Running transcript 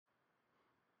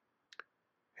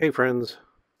Hey friends,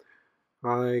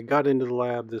 I got into the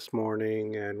lab this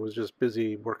morning and was just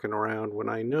busy working around when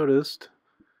I noticed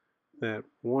that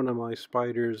one of my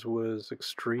spiders was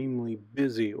extremely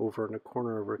busy over in a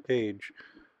corner of her cage.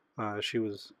 She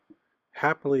was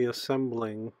happily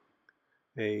assembling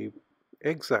a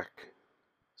egg sac.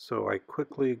 So I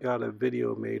quickly got a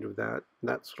video made of that.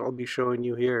 That's what I'll be showing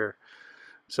you here.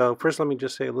 So first let me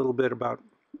just say a little bit about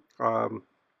um,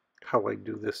 how I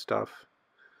do this stuff.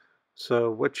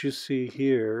 So what you see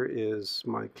here is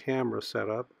my camera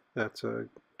setup. That's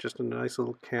just a nice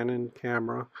little Canon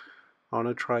camera on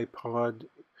a tripod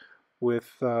with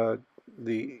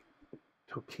the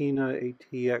Tokina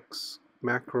ATX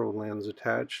macro lens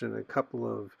attached and a couple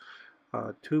of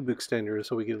tube extenders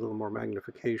so we get a little more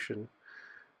magnification.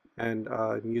 And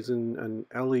I'm using an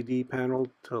LED panel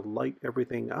to light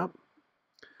everything up.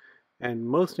 And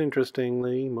most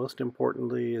interestingly, most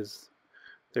importantly, is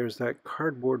there's that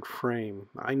cardboard frame.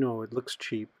 I know it looks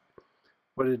cheap.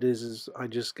 What it is I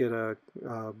just get a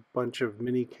bunch of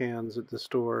mini cans at the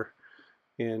store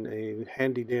in a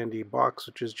handy dandy box,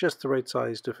 which is just the right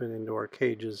size to fit into our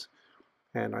cages.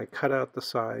 And I cut out the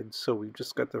sides, so we've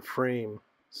just got the frame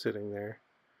sitting there.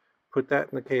 Put that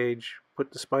in the cage,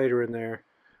 put the spider in there,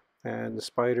 and the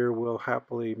spider will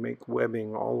happily make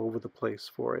webbing all over the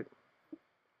place for it.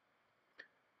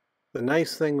 The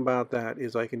nice thing about that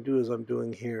is I can do as I'm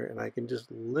doing here, and I can just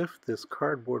lift this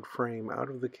cardboard frame out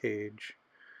of the cage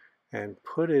and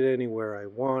put it anywhere I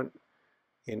want,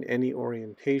 in any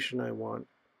orientation I want.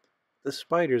 The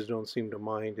spiders don't seem to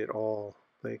mind at all.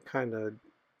 They kind of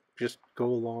just go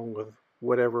along with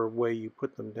whatever way you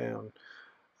put them down.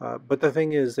 But the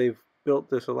thing is, they've built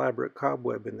this elaborate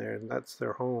cobweb in there, and that's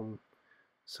their home,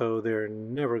 so they're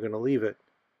never going to leave it.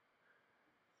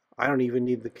 I don't even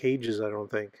need the cages, I don't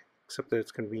think, except that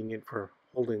it's convenient for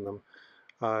holding them.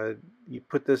 You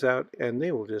put this out, and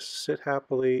they will just sit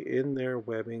happily in their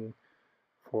webbing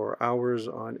for hours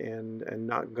on end and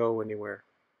not go anywhere.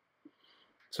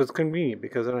 So it's convenient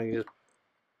because then I can just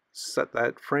set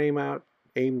that frame out,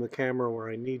 aim the camera where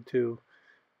I need to,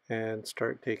 and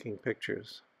start taking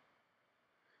pictures.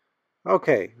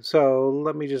 Okay, so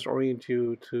let me just orient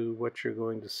you to what you're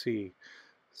going to see.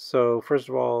 So first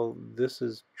of all, this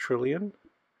is Trillian.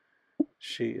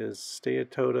 She is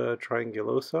Steatoda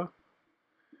triangulosa.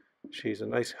 She's a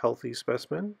nice healthy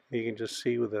specimen. You can just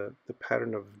see with the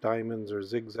pattern of diamonds or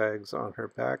zigzags on her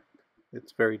back.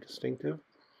 It's very distinctive.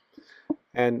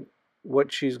 And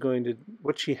what she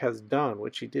has done,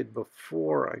 what she did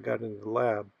before I got into the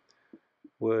lab,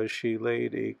 was she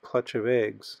laid a clutch of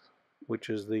eggs, which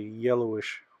is the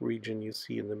yellowish region you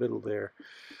see in the middle there.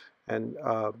 And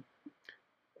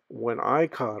when I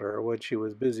caught her, what she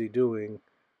was busy doing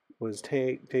was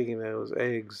taking those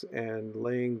eggs and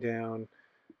laying down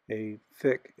a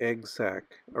thick egg sac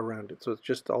around it. So it's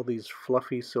just all these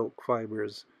fluffy silk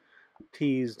fibers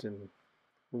teased and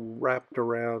wrapped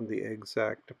around the egg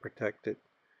sac to protect it.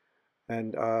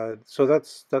 And so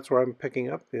that's where I'm picking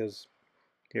up is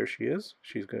here she is.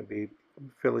 She's going to be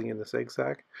filling in this egg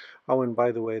sac. Oh, and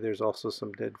by the way, there's also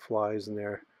some dead flies in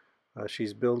there.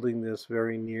 She's building this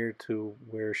very near to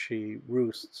where she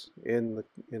roosts in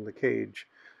the cage,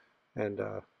 and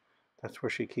that's where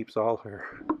she keeps all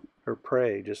her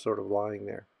prey, just sort of lying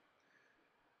there.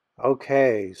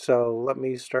 Okay, so let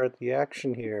me start the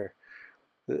action here.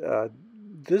 Uh,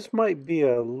 this might be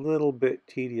a little bit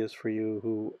tedious for you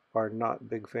who are not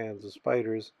big fans of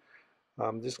spiders.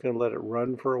 I'm just going to let it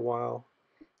run for a while,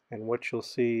 and what you'll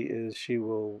see is she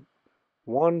will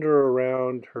wander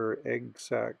around her egg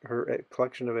sac, her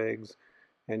collection of eggs,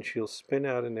 and she'll spin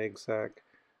out an egg sac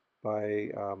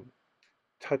by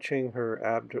touching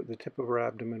the tip of her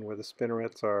abdomen where the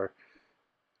spinnerets are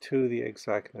to the egg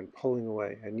sac and then pulling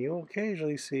away. And you'll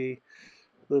occasionally see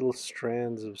little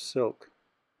strands of silk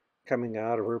coming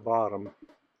out of her bottom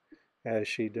as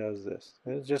she does this.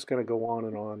 And it's just going to go on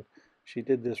and on. She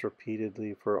did this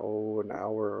repeatedly for, an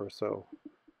hour or so.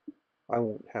 I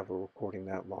won't have a recording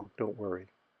that long, don't worry.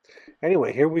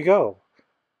 Anyway, here we go.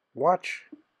 Watch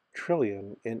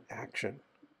Trillian in action.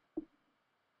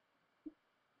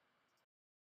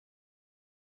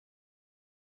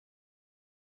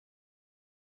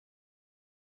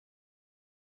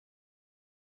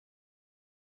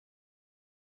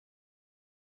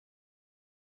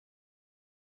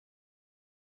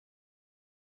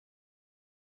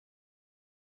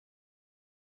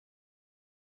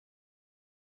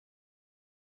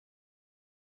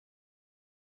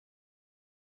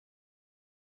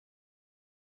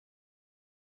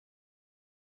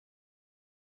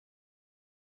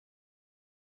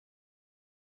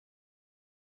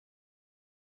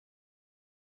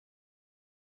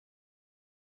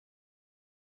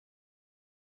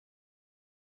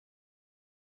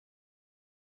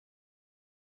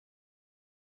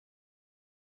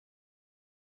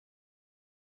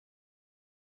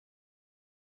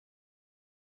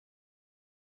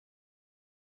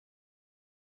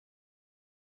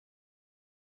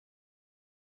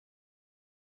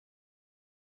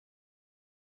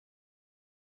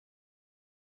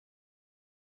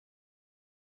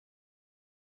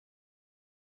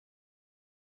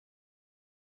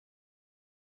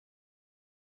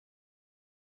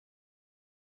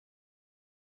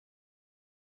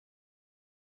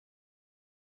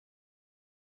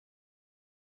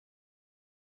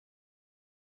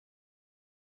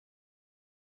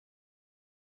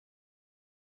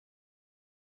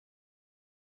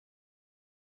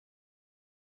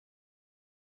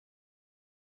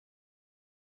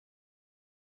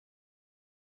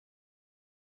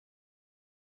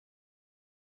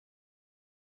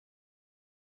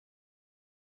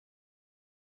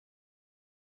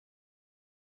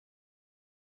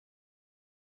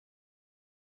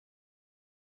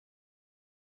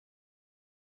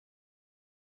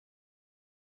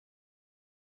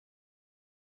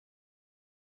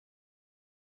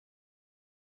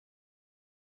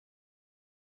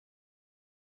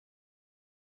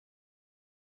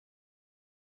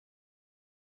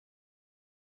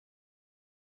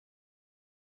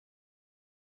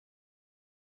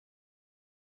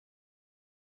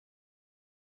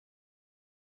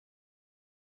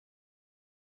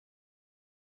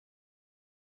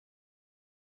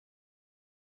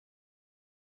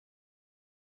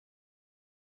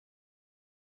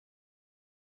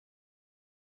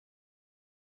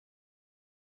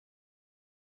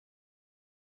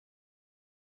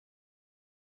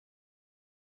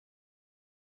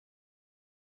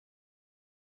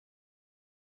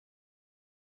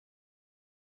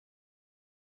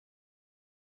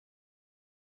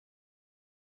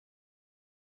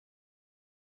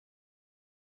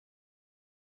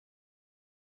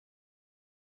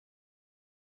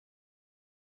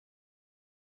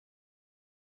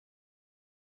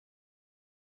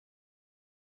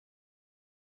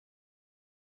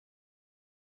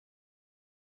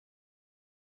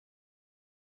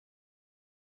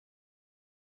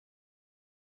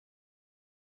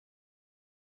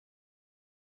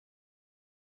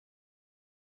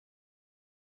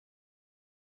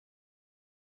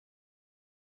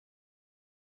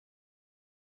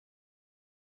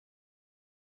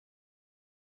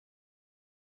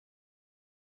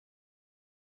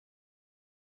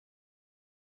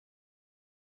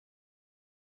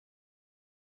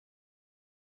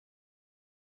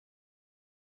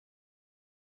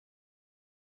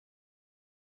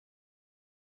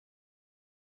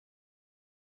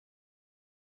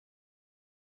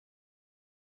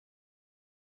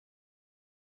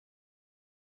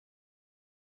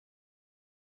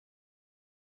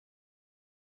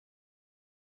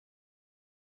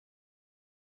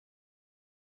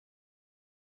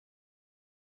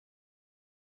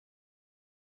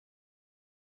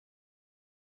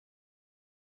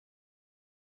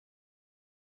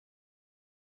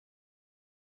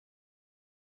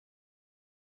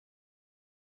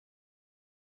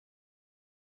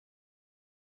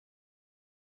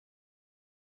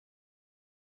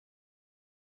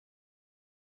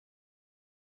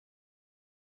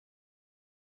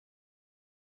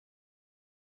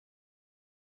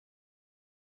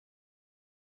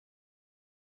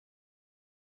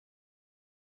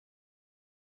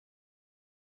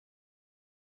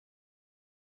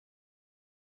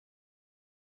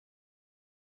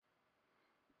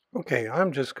 Okay,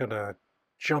 I'm just gonna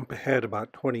jump ahead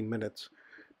about 20 minutes.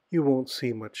 You won't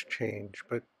see much change,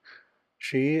 but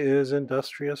she is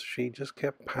industrious. She just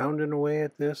kept pounding away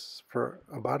at this for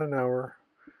about an hour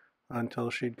until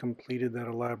she'd completed that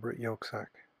elaborate yolk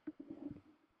sac.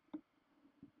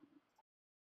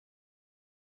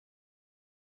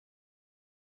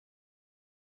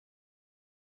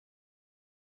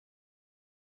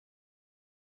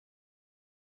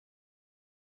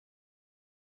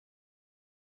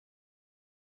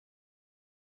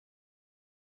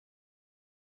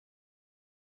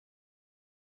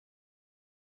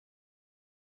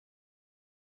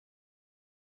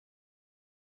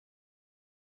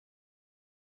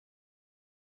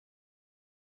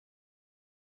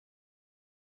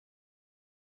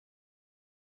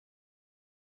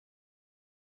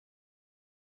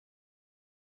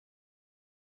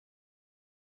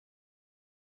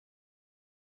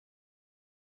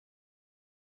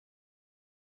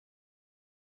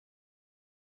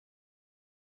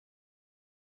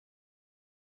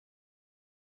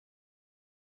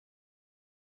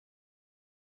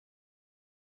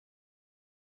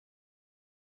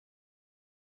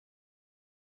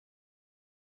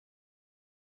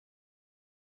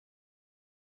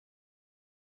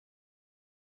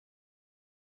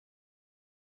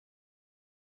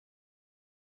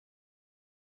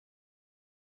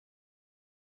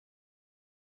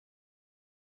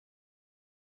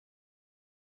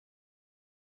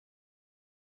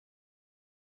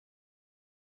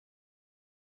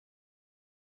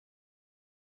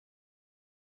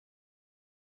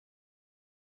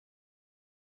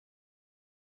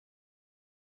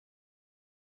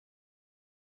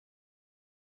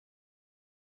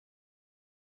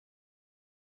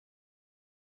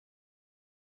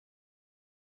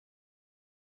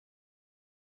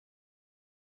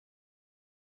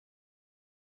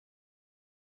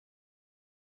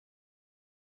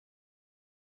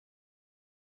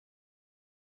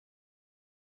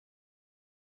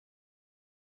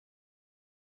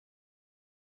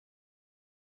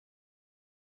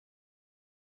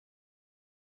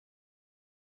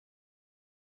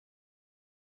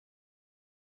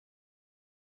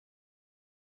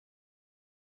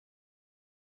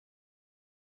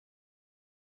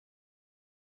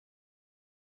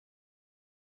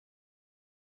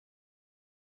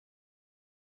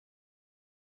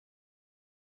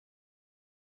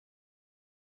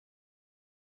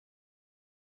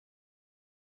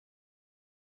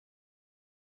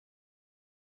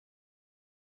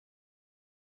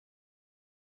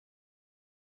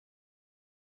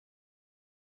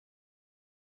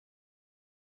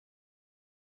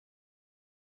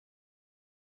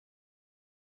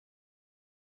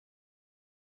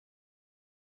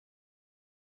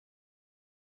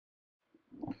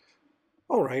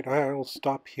 All right, I'll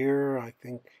stop here. I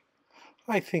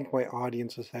think my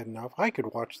audience has had enough. I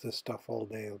could watch this stuff all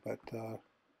day, but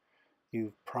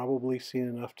you've probably seen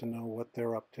enough to know what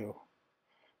they're up to.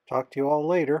 Talk to you all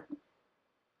later.